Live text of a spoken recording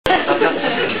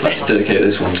dedicate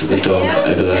this one to the dog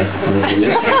over there.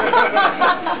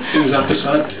 Who's up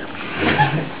beside?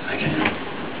 Okay.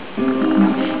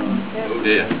 Oh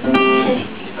dear.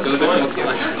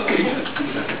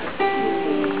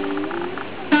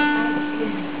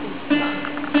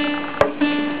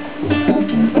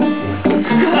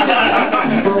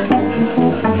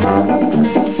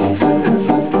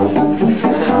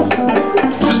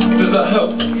 Does that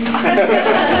help?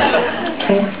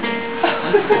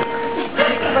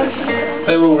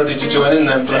 They were all ready to join in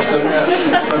then, bless them.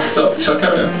 I'll stop. Shall I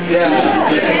carry on? Yeah.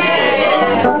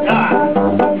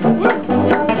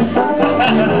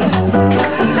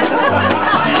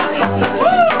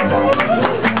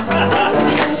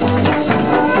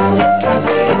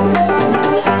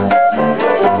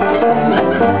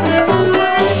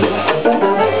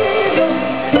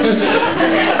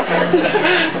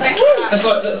 That's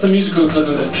like the musical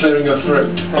equivalent of clearing your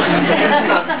throat. I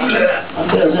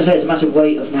was going to say it's a massive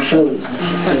weight off my shoulders.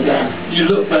 You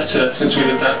look better since we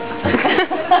did that.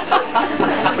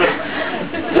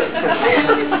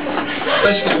 It's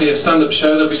basically going to be a stand-up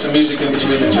show. There'll be some music in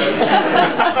between the jokes.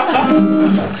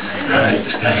 Right,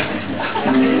 okay.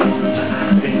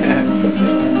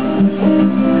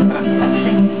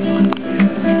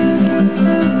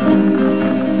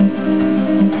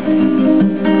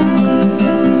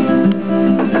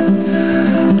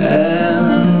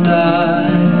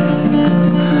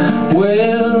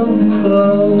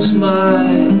 My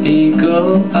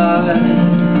eagle eye,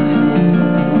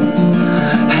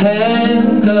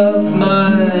 hang up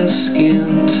my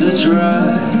skin to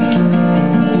dry.